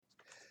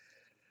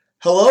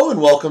Hello and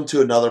welcome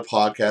to another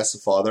podcast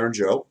of Father and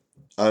Joe.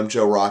 I'm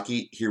Joe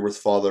Rocky here with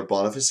Father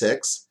Boniface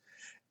Hicks.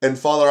 And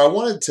Father, I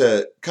wanted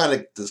to kind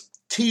of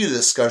continue the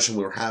discussion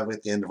we were having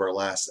at the end of our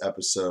last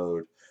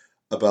episode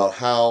about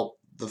how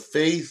the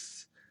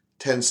faith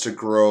tends to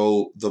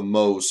grow the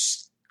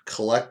most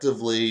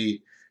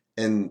collectively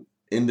and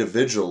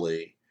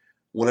individually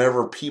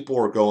whenever people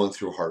are going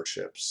through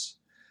hardships.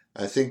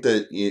 I think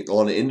that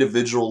on an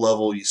individual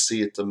level, you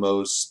see it the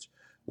most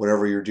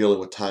whenever you're dealing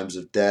with times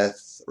of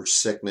death or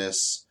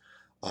sickness,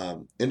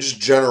 and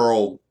just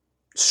general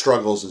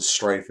struggles and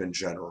strife in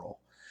general.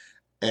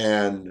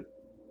 And,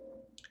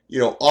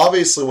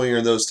 obviously when you're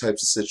in those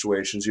types of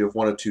situations, you have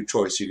one of two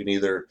choices. You can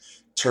either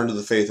turn to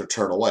the faith or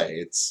turn away.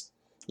 It's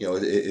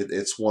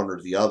one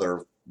or the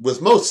other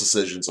with most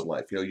decisions in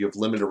life. You have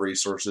limited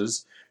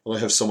resources. You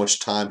only have so much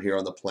time here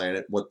on the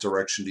planet. What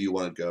direction do you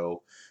want to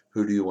go?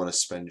 Who do you want to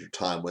spend your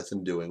time with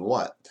and doing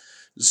what?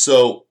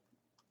 So,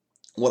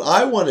 what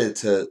I wanted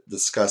to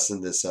discuss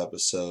in this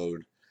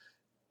episode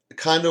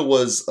kind of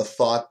was a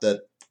thought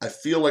that I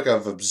feel like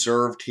I've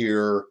observed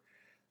here,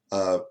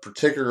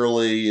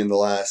 particularly in the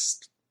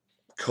last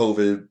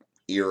COVID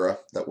era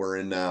that we're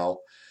in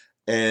now.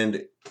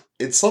 And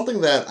it's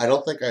something that I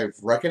don't think I've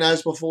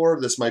recognized before.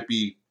 This might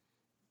be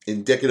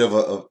indicative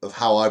of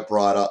how I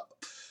brought up.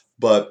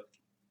 But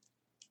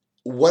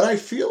what I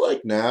feel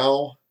like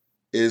now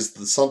is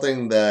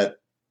something that,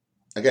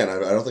 again, I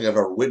don't think I've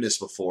ever witnessed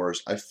before.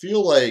 Is I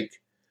feel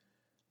like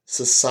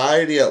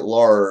society at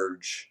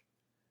large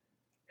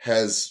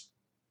has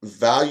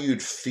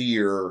valued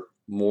fear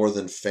more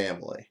than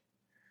family.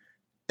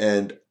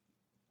 And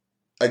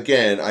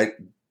again,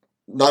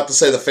 not to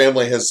say the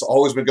family has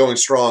always been going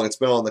strong, it's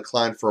been on the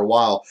decline for a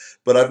while,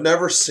 but I've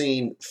never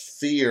seen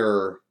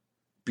fear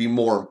be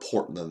more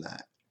important than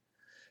that.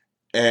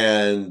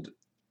 And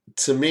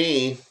to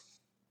me,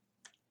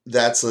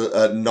 that's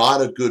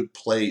not a good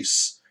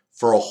place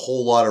for a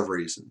whole lot of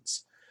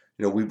reasons.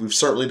 We've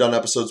certainly done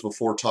episodes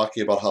before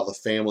talking about how the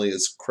family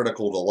is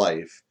critical to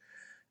life.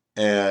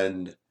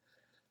 And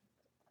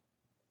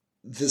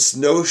this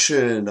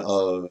notion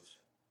of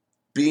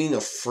being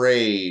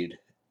afraid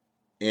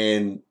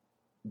and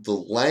the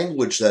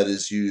language that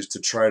is used to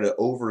try to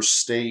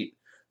overstate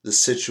the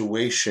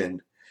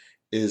situation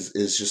is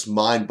just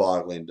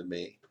mind-boggling to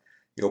me.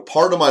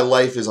 Part of my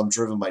life is I'm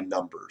driven by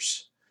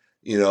numbers.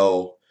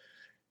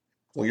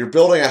 When you're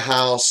building a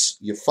house,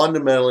 you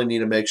fundamentally need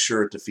to make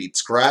sure it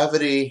defeats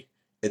gravity,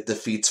 it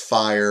defeats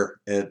fire,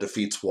 and it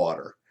defeats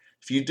water.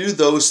 If you do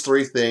those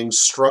three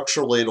things,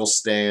 structurally it'll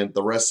stand.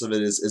 The rest of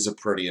it isn't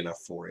pretty enough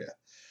for you.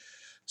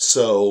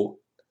 So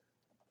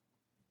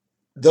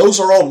those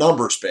are all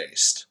numbers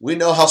based. We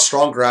know how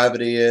strong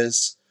gravity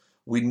is,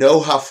 we know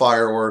how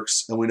fire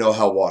works, and we know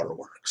how water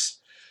works.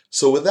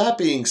 So with that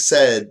being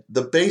said,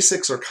 the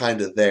basics are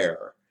kind of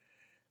there.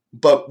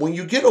 But when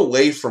you get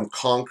away from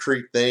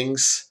concrete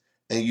things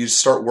and you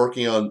start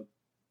working on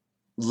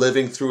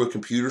living through a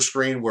computer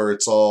screen where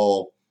it's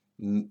all,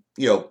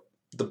 the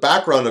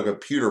background of a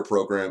computer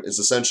program is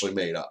essentially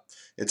made up.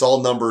 It's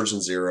all numbers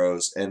and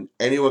zeros, and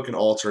anyone can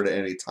alter it at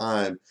any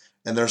time,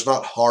 and there's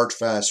not hard,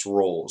 fast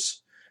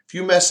rules. If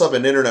you mess up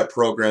an internet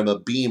program, a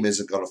beam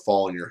isn't going to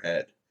fall on your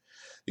head.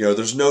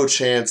 There's no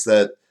chance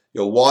that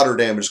water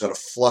damage is going to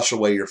flush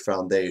away your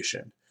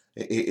foundation.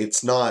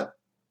 It's not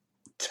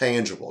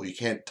tangible. You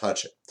can't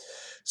touch it.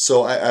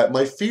 So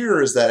my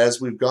fear is that as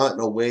we've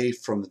gotten away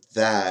from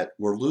that,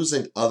 we're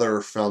losing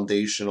other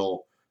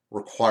foundational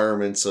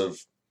requirements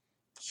of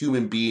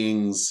human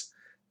beings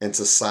and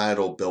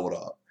societal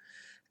buildup.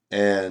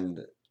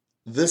 And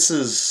this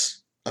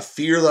is a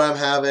fear that I'm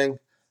having.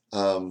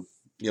 In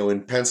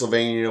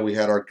Pennsylvania, we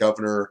had our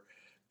governor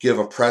give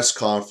a press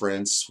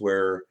conference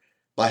where,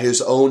 by his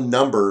own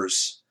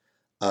numbers,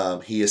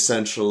 he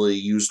essentially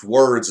used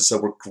words and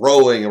said, we're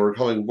growing and we're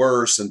becoming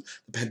worse and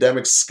the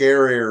pandemic's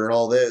scarier and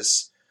all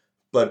this.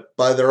 But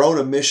by their own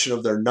admission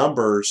of their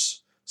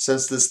numbers,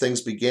 since this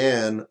thing's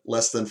began,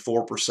 less than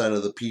 4%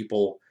 of the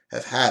people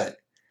have had it.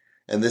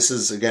 And this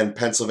is, again,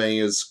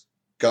 Pennsylvania's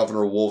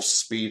Governor Wolf's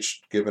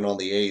speech given on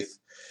the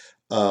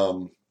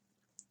 8th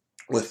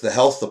with the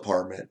health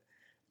department.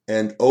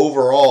 And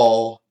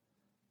overall,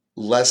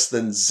 less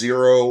than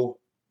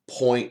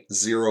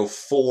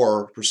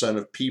 0.04%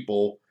 of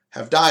people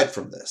have died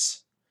from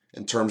this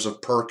in terms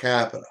of per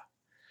capita.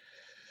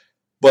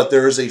 But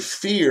there is a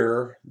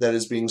fear that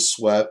is being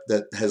swept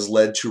that has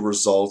led to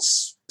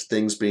results,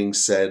 things being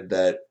said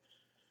that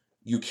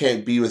you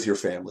can't be with your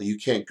family, you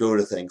can't go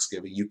to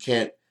Thanksgiving, you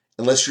can't,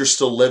 unless you're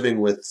still living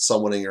with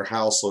someone in your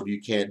household,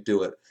 you can't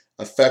do it.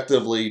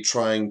 Effectively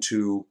trying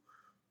to,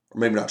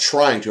 or maybe not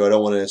trying to, I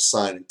don't want to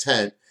assign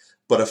intent,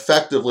 but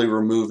effectively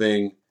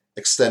removing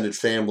extended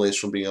families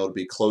from being able to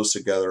be close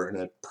together in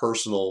a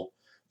personal,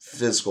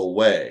 physical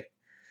way.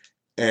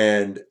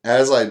 And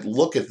as I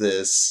look at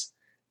this,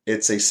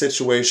 it's a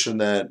situation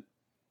that,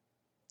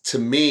 to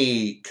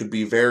me, could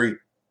be very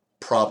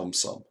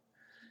problemsome.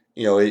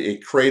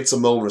 It creates a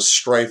moment of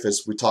strife,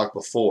 as we talked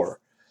before.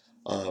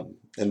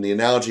 And the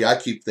analogy I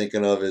keep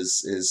thinking of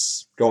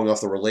is going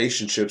off the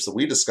relationships that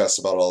we discuss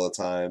about all the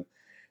time,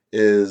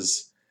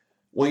 is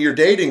when you're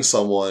dating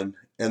someone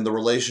and the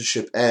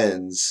relationship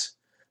ends,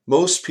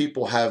 most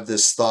people have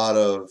this thought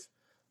of,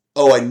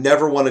 oh, I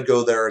never want to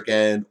go there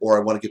again, or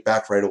I want to get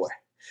back right away.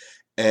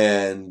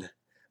 And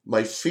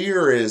my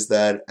fear is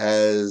that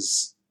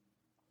as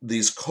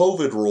these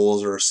COVID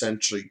rules are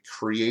essentially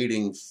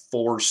creating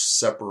forced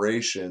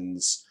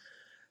separations,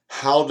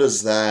 how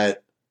does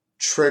that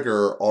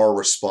trigger our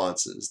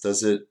responses?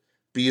 Does it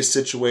be a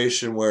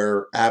situation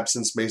where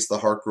absence makes the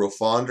heart grow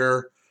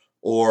fonder?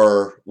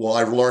 Or, well,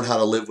 I've learned how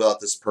to live without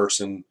this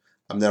person,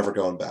 I'm never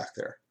going back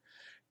there.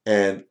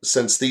 And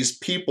since these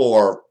people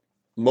are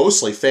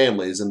mostly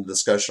families in the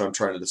discussion I'm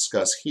trying to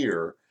discuss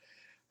here,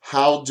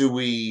 how do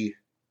we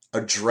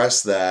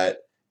address that?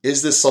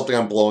 Is this something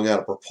I'm blowing out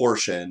of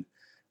proportion?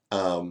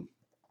 And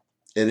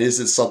is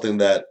it something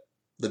that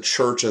the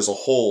church as a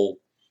whole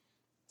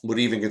would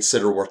even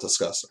consider worth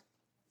discussing?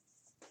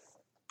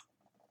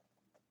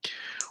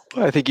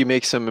 Well, I think you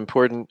make some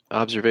important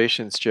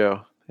observations,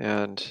 Joe,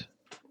 and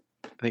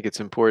I think it's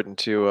important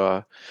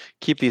to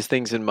keep these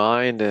things in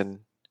mind and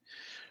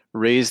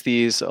raise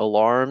these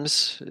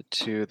alarms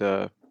to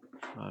the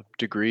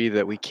degree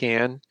that we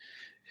can.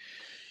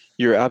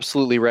 You're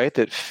absolutely right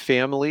that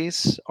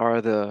families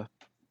are the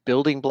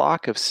building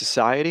block of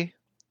society.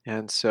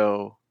 And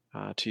so,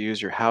 to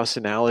use your house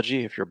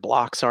analogy, if your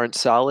blocks aren't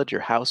solid,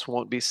 your house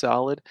won't be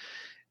solid.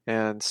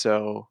 And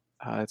so,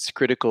 it's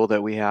critical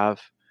that we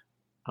have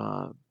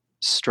uh,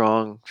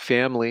 strong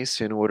families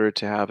in order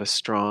to have a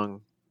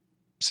strong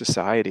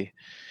society.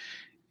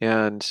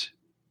 And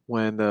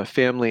when the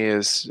family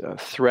is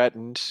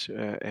threatened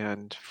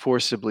and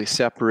forcibly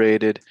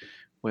separated,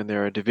 when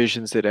there are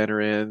divisions that enter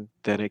in,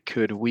 then it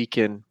could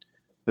weaken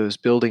those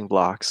building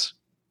blocks.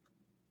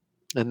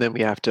 And then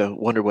we have to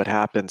wonder what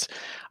happens.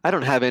 I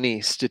don't have any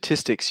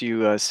statistics.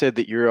 You said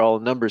that you're all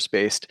numbers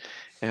based,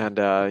 and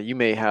you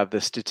may have the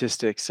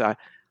statistics.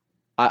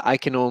 I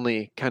can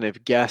only kind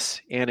of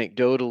guess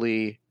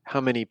anecdotally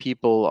how many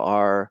people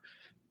are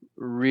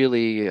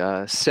really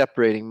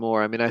separating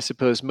more. I mean, I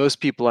suppose most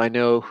people I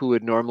know who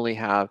would normally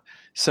have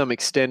some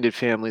extended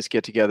families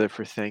get together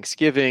for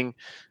Thanksgiving.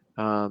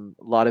 A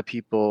lot of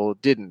people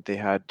didn't. They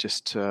had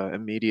just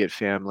immediate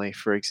family,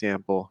 for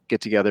example,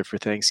 get together for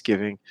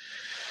Thanksgiving.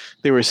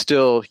 There were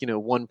still,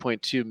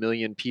 1.2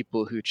 million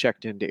people who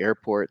checked into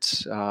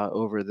airports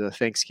over the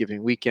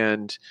Thanksgiving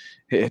weekend.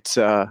 It's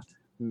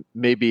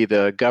maybe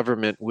the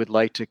government would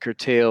like to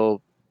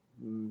curtail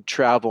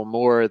travel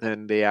more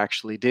than they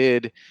actually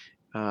did.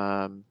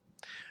 Um,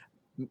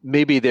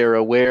 Maybe they're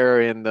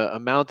aware in the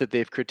amount that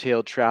they've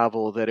curtailed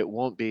travel that it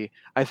won't be.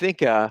 I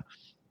think I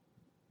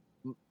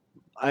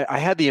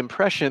had the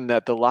impression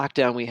that the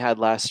lockdown we had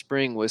last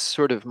spring was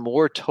sort of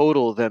more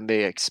total than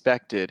they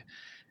expected.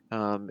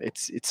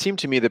 It seemed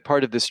to me that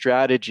part of the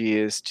strategy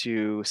is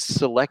to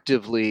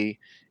selectively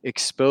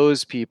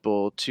expose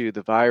people to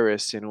the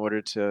virus in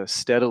order to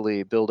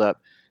steadily build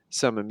up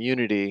some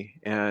immunity.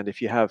 And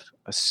if you have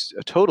a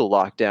total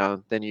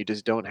lockdown, then you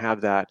just don't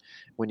have that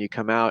when you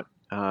come out.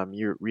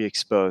 You're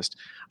re-exposed.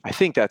 I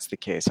think that's the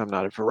case. I'm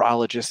not a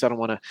virologist. I don't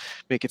want to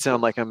make it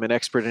sound like I'm an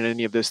expert in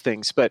any of those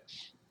things, but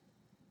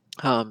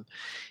um,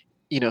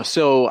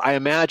 so I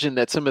imagine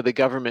that some of the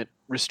government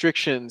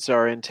restrictions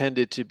are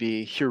intended to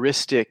be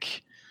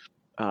heuristic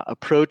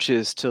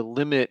approaches to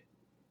limit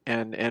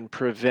and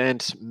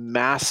prevent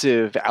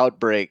massive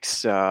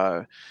outbreaks,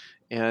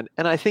 and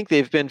I think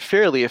they've been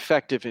fairly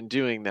effective in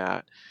doing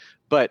that.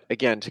 But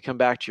again, to come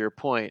back to your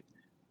point,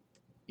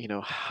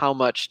 how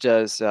much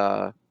does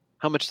that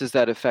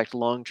affect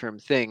long-term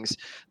things?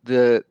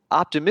 The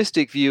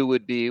optimistic view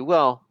would be,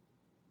 well,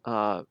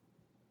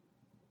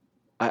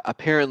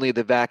 apparently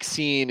the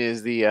vaccine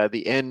is the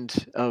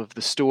end of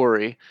the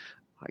story.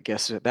 I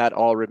guess that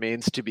all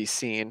remains to be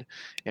seen,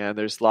 and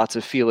there's lots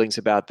of feelings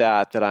about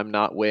that I'm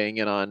not weighing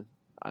in on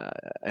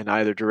in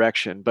either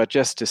direction. But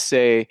just to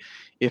say,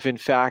 if in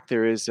fact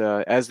there is,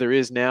 as there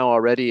is now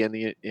already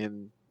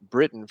in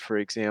Britain, for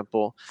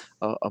example,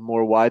 a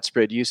more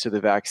widespread use of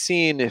the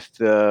vaccine, if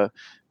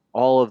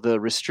all of the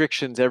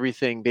restrictions,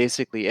 everything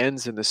basically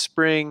ends in the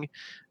spring,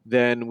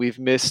 then we've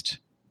missed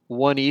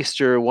one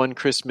Easter, one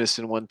Christmas,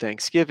 and one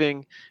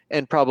Thanksgiving,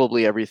 and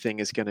probably everything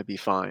is going to be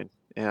fine.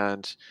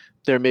 And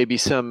there may be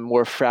some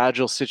more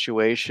fragile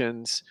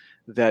situations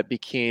that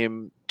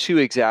became too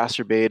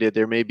exacerbated.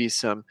 There may be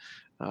some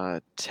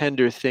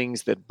tender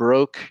things that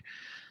broke.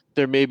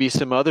 There may be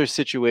some other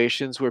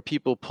situations where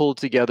people pulled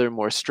together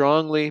more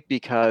strongly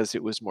because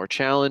it was more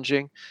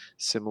challenging,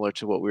 similar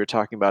to what we were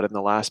talking about in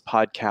the last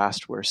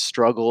podcast, where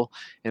struggle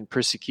and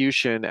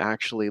persecution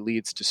actually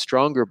leads to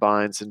stronger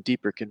binds and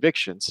deeper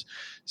convictions.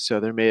 So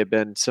there may have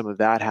been some of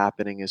that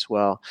happening as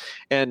well.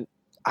 And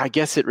I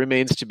guess it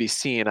remains to be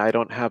seen. I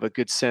don't have a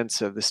good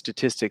sense of the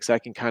statistics. I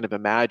can kind of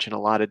imagine a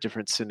lot of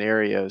different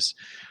scenarios.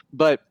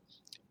 But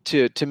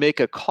to make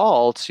a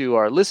call to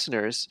our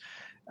listeners,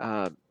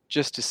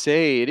 just to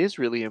say it is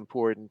really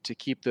important to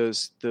keep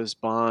those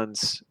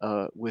bonds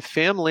with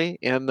family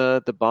and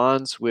the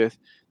bonds with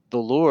the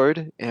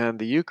Lord and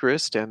the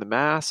Eucharist and the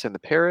Mass and the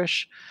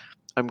parish.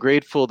 I'm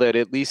grateful that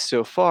at least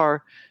so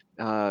far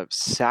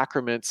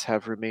sacraments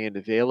have remained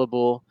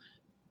available,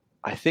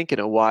 I think, in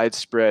a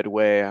widespread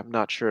way. I'm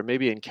not sure.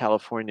 Maybe in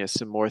California,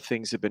 some more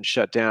things have been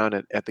shut down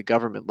at the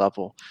government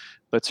level.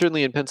 But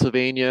certainly in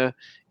Pennsylvania,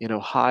 in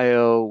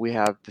Ohio, we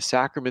have the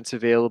sacraments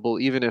available,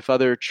 even if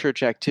other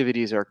church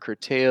activities are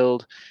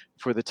curtailed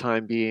for the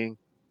time being.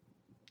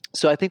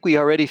 So I think we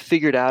already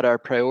figured out our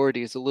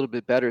priorities a little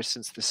bit better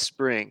since the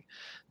spring.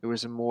 There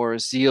was a more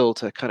zeal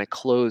to kind of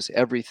close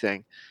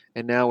everything.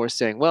 And now we're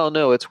saying, well,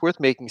 no, it's worth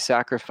making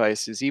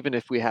sacrifices, even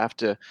if we have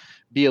to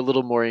be a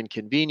little more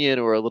inconvenient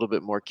or a little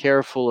bit more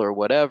careful or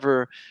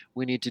whatever.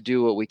 We need to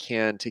do what we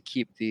can to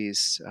keep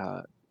these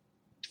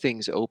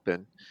things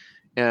open.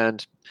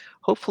 And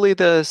hopefully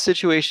the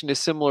situation is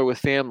similar with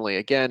family.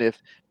 Again,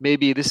 if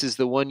maybe this is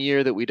the one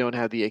year that we don't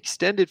have the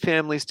extended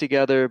families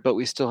together, but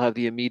we still have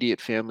the immediate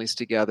families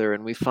together,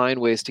 and we find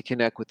ways to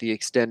connect with the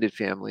extended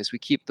families. We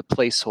keep the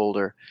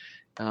placeholder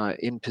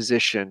in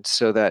position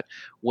so that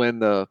when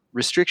the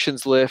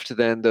restrictions lift,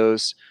 then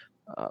those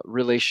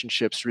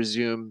relationships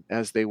resume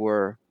as they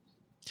were.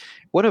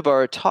 One of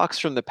our talks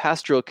from the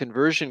Pastoral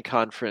Conversion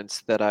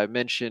Conference that I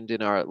mentioned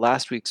in our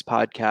last week's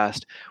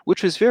podcast,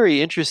 which was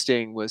very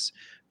interesting, was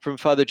from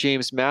Father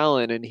James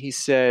Mallon. And he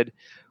said,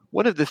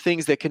 one of the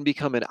things that can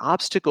become an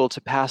obstacle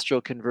to pastoral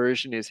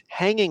conversion is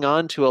hanging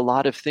on to a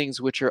lot of things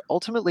which are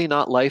ultimately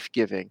not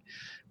life-giving.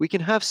 We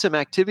can have some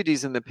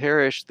activities in the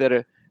parish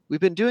that we've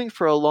been doing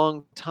for a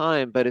long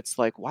time, but it's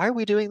like, why are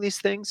we doing these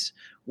things?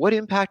 What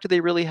impact are they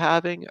really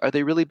having? Are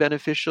they really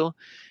beneficial?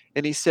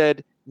 And he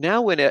said,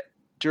 now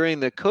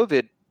during the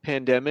COVID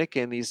pandemic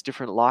and these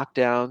different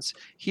lockdowns,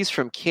 he's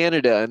from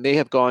Canada and they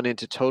have gone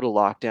into total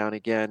lockdown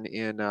again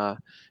in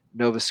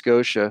Nova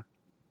Scotia.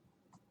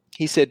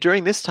 He said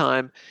during this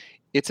time,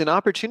 it's an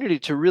opportunity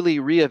to really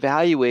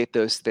reevaluate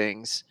those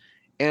things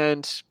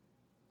and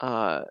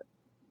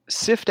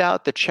sift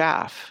out the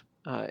chaff.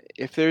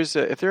 If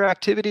there are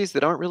activities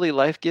that aren't really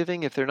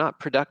life-giving, if they're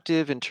not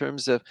productive in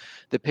terms of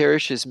the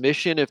parish's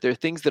mission, if there are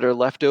things that are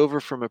left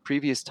over from a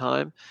previous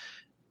time,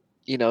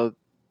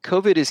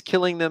 COVID is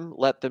killing them,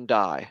 let them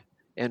die,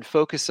 and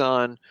focus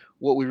on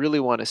what we really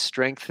want to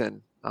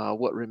strengthen,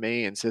 what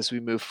remains as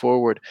we move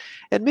forward.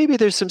 And maybe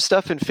there's some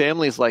stuff in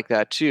families like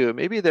that too.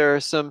 Maybe there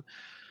are some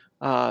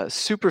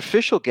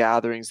superficial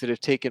gatherings that have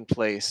taken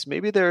place.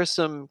 Maybe there are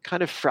some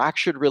kind of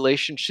fractured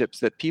relationships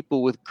that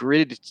people with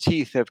gritted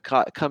teeth have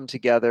come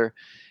together.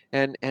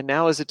 And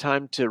now is a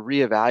time to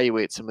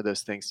reevaluate some of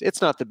those things.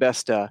 It's not the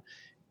best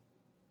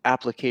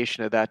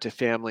application of that to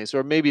families,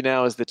 or maybe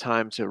now is the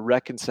time to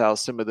reconcile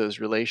some of those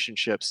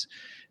relationships.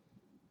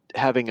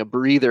 Having a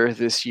breather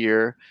this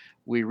year,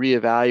 we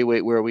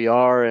reevaluate where we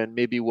are and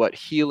maybe what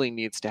healing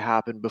needs to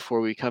happen before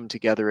we come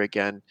together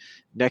again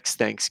next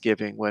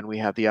Thanksgiving when we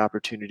have the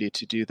opportunity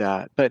to do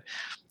that. But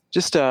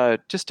just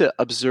to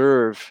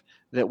observe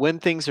that when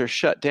things are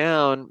shut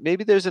down,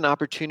 maybe there's an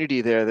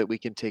opportunity there that we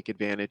can take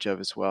advantage of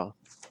as well.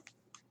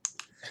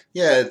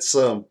 Yeah,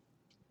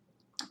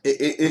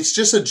 it's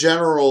just a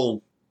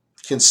general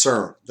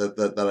concern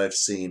that I've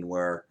seen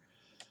where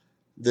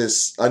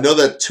I know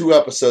that 2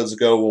 episodes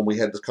ago when we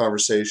had the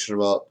conversation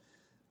about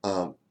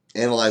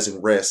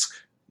analyzing risk,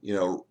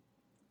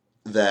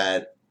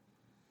 that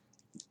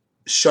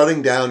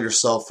shutting down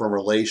yourself from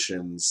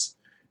relations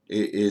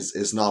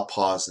is not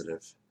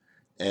positive.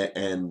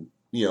 And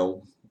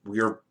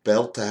we're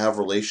built to have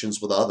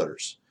relations with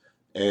others.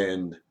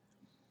 And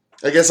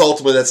I guess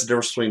ultimately that's the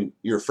difference between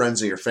your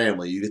friends and your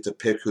family. You get to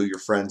pick who your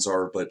friends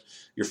are, but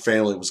your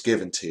family was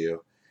given to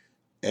you.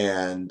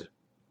 And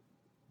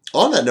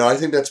on that note, I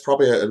think that's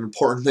probably an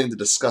important thing to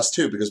discuss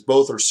too, because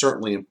both are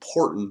certainly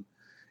important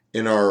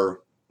in our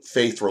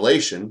faith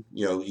relation.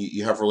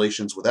 You have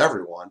relations with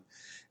everyone.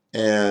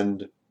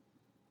 And,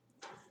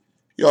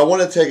 I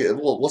want to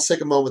let's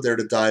take a moment there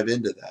to dive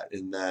into that,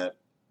 in that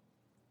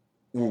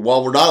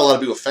while we're not allowed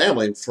to be with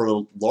family, for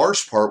the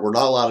large part, we're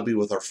not allowed to be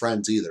with our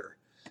friends either.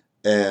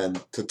 And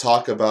to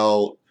talk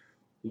about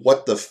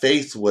what the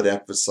faith would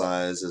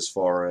emphasize as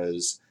far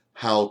as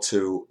how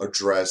to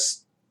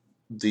address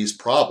these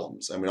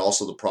problems. I mean,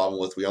 also the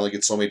problem with we only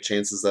get so many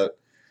chances that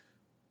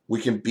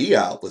we can be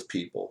out with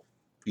people,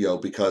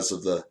 because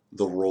of the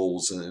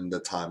rules and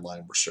the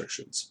timeline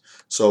restrictions.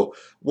 So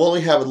we'll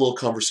only have a little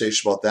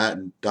conversation about that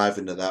and dive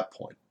into that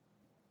point.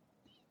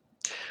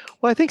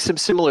 Well, I think some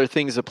similar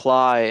things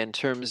apply in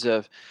terms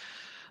of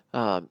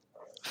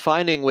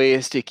finding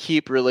ways to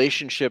keep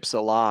relationships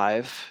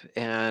alive.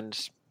 And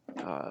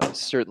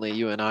certainly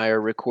you and I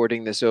are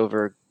recording this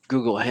over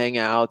Google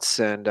Hangouts,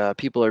 and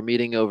people are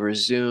meeting over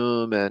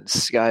Zoom and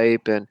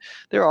Skype, and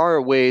there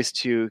are ways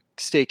to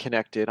stay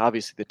connected.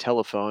 Obviously, the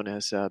telephone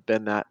has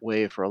been that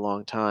way for a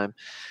long time.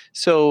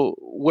 So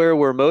where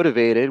we're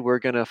motivated, we're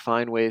going to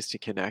find ways to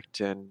connect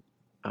and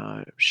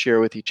share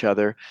with each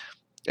other,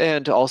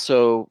 and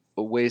also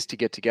ways to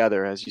get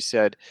together. As you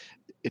said,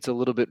 it's a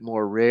little bit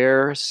more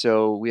rare,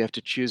 so we have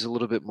to choose a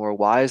little bit more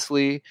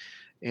wisely,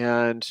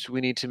 and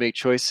we need to make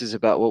choices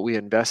about what we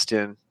invest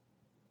in.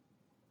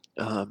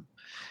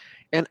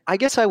 And I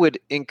guess I would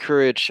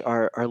encourage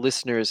our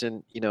listeners,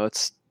 and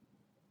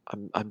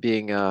I'm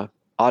being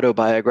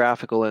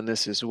autobiographical in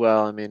this as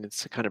well. I mean,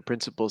 it's the kind of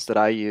principles that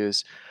I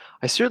use.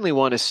 I certainly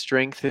want to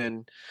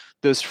strengthen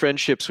those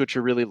friendships which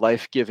are really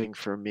life-giving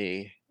for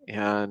me,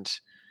 and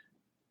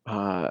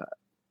uh,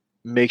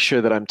 make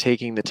sure that I'm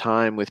taking the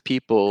time with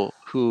people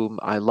whom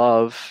I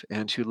love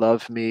and who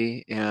love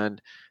me,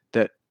 and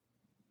that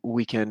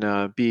we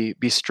can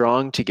be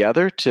strong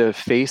together to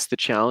face the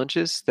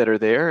challenges that are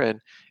there,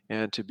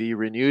 and to be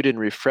renewed and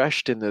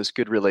refreshed in those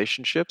good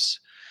relationships.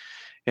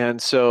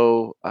 And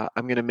so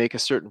I'm going to make a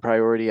certain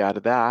priority out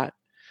of that.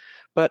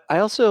 But I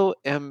also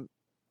am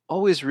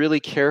always really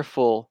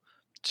careful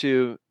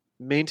to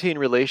maintain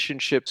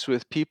relationships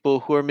with people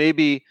who are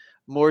maybe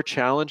more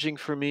challenging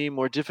for me,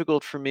 more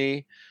difficult for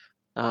me,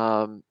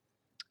 um,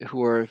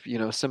 who are,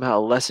 somehow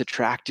less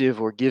attractive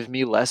or give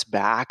me less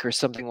back or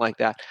something like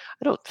that.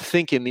 I don't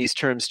think in these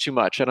terms too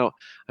much. I'm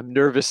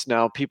nervous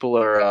now. People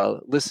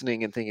are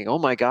listening and thinking, oh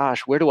my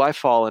gosh, where do I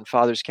fall in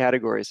Father's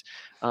categories?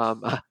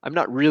 I'm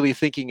not really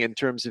thinking in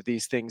terms of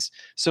these things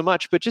so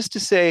much, but just to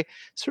say,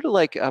 sort of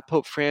like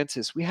Pope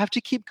Francis, we have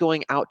to keep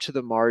going out to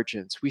the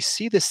margins. We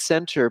see the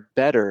center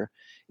better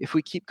if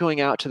we keep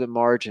going out to the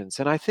margins.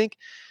 And I think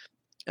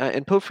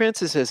and Pope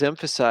Francis has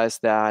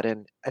emphasized that,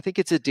 and I think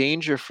it's a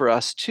danger for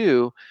us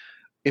too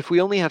if we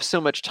only have so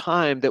much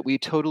time that we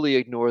totally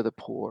ignore the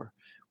poor.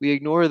 We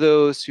ignore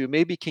those who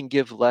maybe can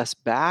give less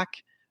back,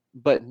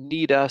 but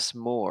need us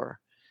more.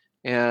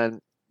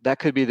 And that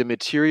could be the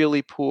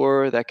materially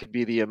poor, that could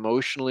be the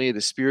emotionally, the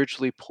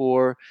spiritually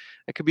poor,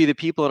 that could be the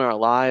people in our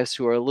lives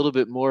who are a little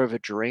bit more of a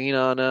drain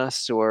on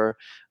us, or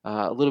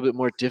a little bit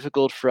more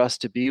difficult for us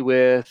to be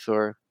with,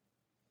 or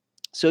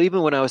so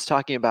even when I was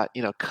talking about,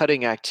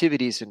 cutting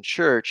activities in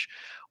church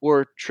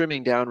or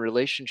trimming down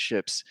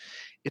relationships,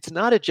 it's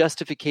not a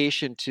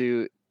justification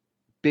to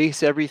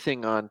base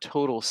everything on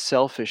total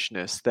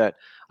selfishness, that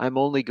I'm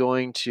only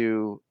going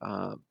to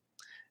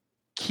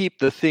keep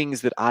the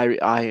things that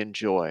I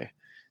enjoy.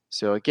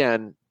 So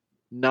again,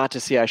 not to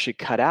say I should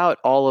cut out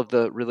all of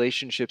the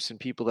relationships and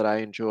people that I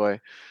enjoy,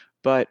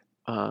 but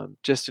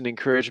just an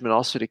encouragement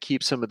also to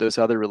keep some of those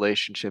other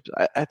relationships.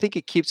 I think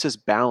it keeps us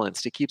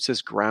balanced. It keeps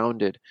us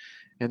grounded.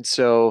 And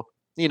so,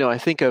 I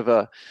think of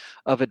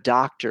a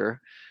doctor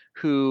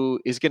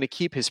who is going to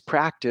keep his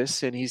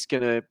practice, and he's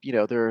going to,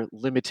 there are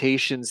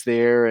limitations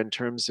there in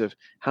terms of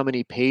how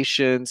many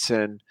patients,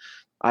 and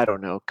I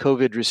don't know,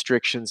 COVID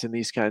restrictions and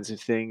these kinds of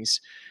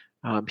things.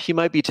 He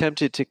might be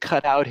tempted to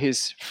cut out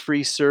his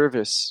free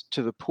service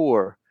to the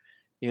poor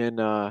in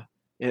at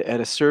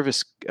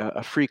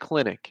a free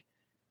clinic.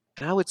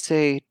 And I would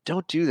say,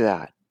 don't do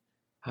that.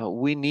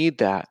 We need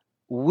that.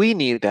 We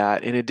need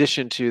that in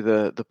addition to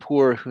the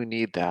poor who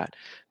need that.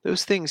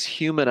 Those things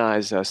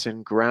humanize us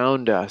and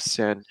ground us,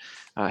 and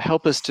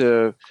help us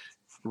to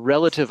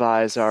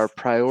relativize our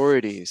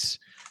priorities.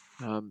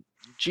 Um,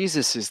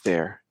 Jesus is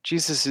there.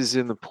 Jesus is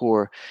in the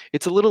poor.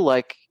 It's a little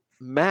like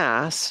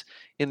Mass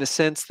in the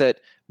sense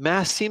that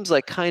Mass seems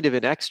like kind of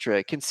an extra.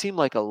 It can seem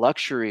like a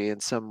luxury in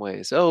some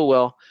ways. Oh,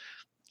 well,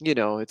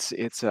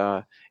 it's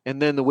and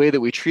then the way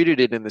that we treated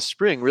it in the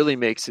spring really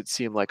makes it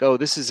seem like, oh,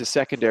 this is a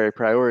secondary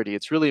priority.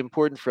 It's really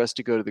important for us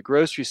to go to the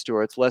grocery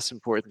store. It's less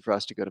important for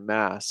us to go to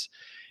Mass.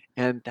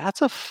 And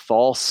that's a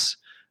false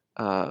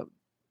uh,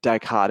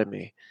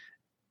 dichotomy.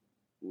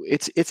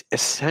 It's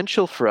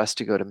essential for us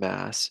to go to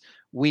Mass.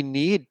 We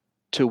need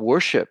to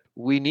worship.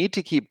 We need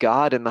to keep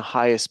God in the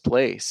highest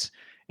place.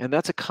 And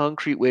that's a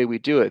concrete way we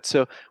do it.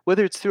 So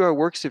whether it's through our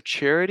works of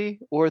charity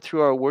or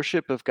through our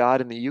worship of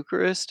God in the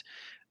Eucharist,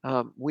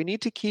 we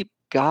need to keep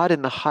God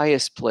in the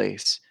highest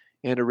place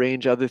and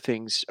arrange other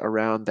things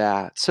around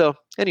that. So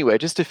anyway,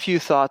 just a few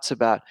thoughts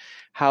about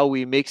how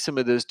we make some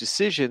of those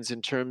decisions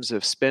in terms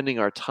of spending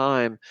our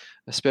time,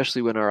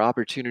 especially when our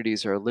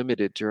opportunities are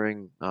limited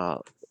during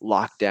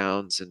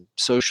lockdowns and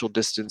social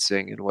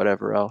distancing and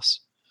whatever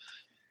else.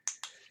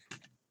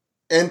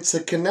 And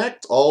to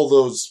connect all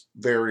those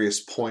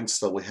various points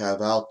that we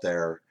have out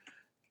there,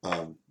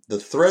 the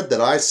thread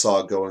that I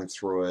saw going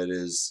through it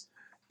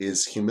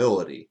is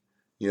humility.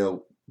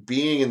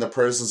 Being in the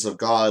presence of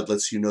God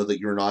lets you know that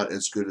you're not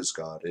as good as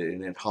God,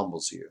 and it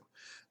humbles you.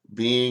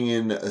 Being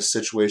in a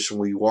situation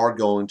where you are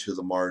going to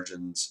the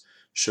margins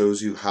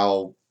shows you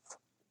how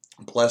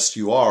blessed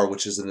you are,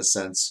 which is in a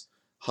sense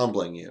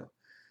humbling you.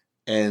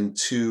 And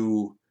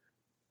to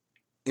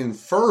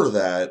infer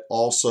that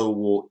also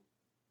will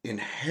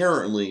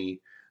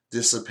inherently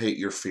dissipate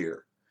your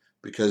fear,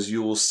 because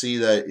you will see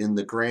that in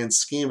the grand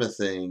scheme of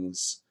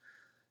things,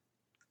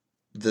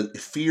 the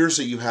fears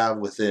that you have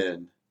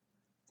within,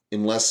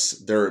 unless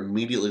they're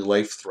immediately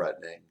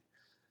life-threatening,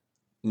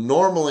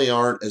 normally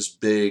aren't as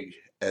big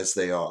as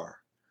they are.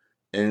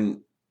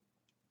 And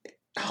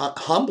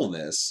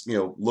humbleness,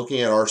 looking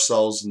at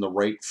ourselves in the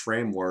right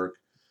framework,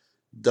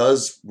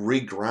 does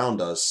reground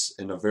us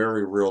in a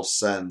very real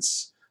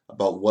sense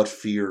about what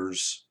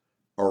fears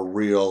are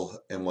real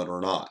and what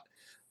are not.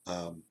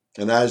 And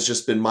that has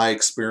just been my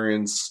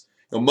experience,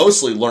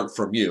 mostly learned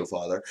from you,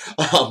 Father,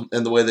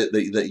 and the way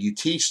that you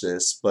teach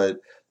this. But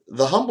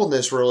the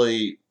humbleness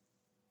really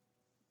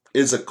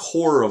is a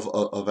core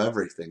of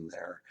everything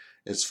there.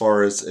 as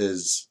far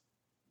as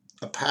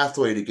a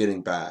pathway to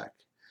getting back.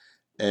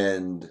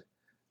 And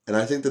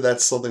I think that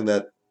that's something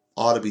that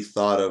ought to be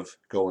thought of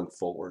going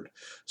forward.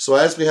 So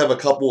as we have a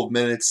couple of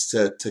minutes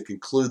to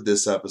conclude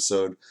this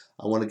episode,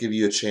 I want to give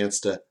you a chance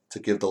to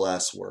give the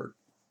last word.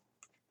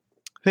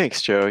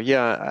 Thanks, Joe.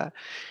 Yeah,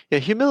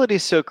 humility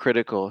is so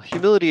critical.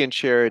 Humility and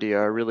charity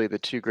are really the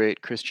two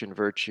great Christian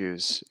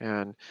virtues,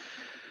 and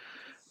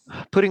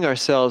putting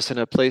ourselves in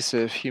a place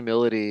of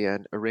humility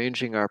and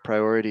arranging our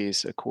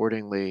priorities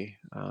accordingly,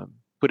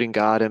 putting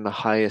God in the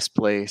highest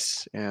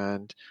place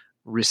and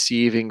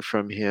receiving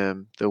from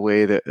Him the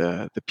way that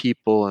the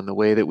people and the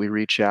way that we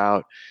reach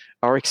out,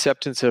 our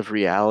acceptance of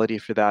reality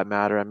for that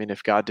matter. I mean,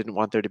 if God didn't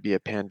want there to be a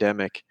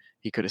pandemic,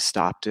 He could have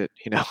stopped it.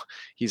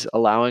 He's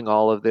allowing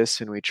all of this,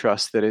 and we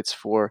trust that it's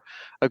for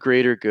a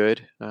greater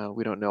good.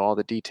 We don't know all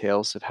the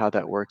details of how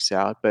that works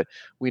out, but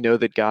we know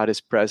that God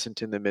is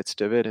present in the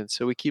midst of it. And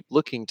so we keep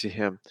looking to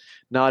Him,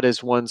 not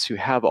as ones who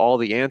have all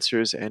the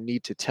answers and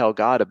need to tell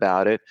God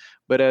about it,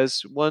 but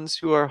as ones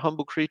who are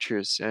humble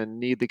creatures and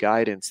need the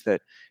guidance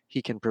that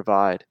He can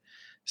provide.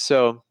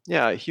 So,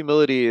 yeah,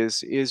 humility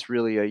is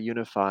really a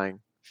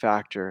unifying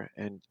factor,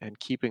 and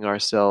keeping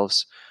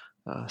ourselves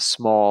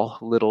small,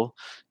 little,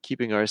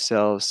 keeping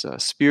ourselves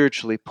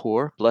spiritually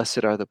poor.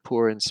 Blessed are the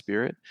poor in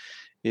spirit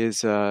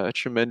is a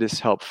tremendous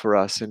help for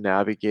us in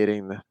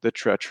navigating the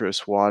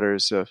treacherous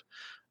waters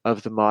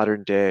of the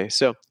modern day.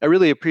 So I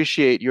really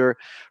appreciate your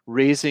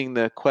raising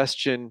the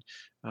question,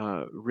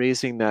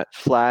 raising that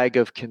flag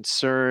of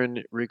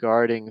concern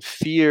regarding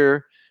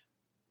fear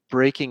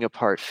breaking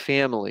apart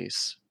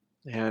families.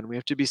 And we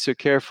have to be so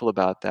careful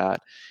about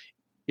that.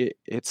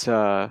 It's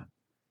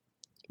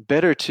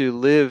better to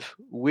live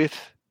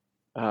with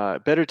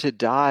better to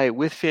die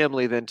with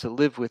family than to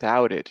live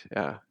without it.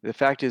 The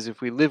fact is,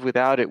 if we live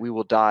without it, we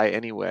will die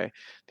anyway.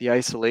 The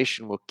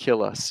isolation will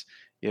kill us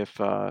if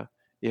the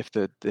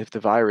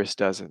virus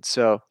doesn't.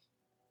 So,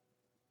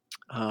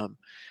 um,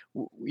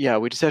 yeah,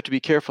 we just have to be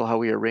careful how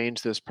we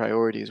arrange those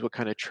priorities. What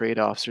kind of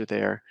trade-offs are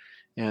there?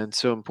 And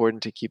so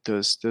important to keep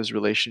those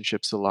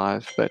relationships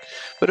alive. But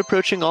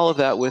approaching all of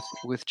that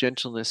with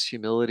gentleness,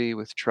 humility,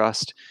 with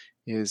trust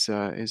is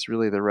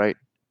really the right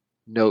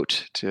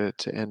note to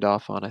end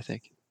off on, I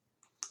think.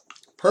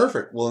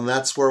 Perfect. Well, and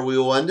that's where we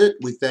will end it.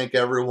 We thank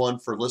everyone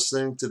for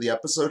listening to the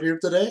episode here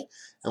today,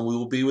 and we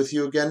will be with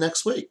you again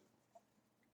next week.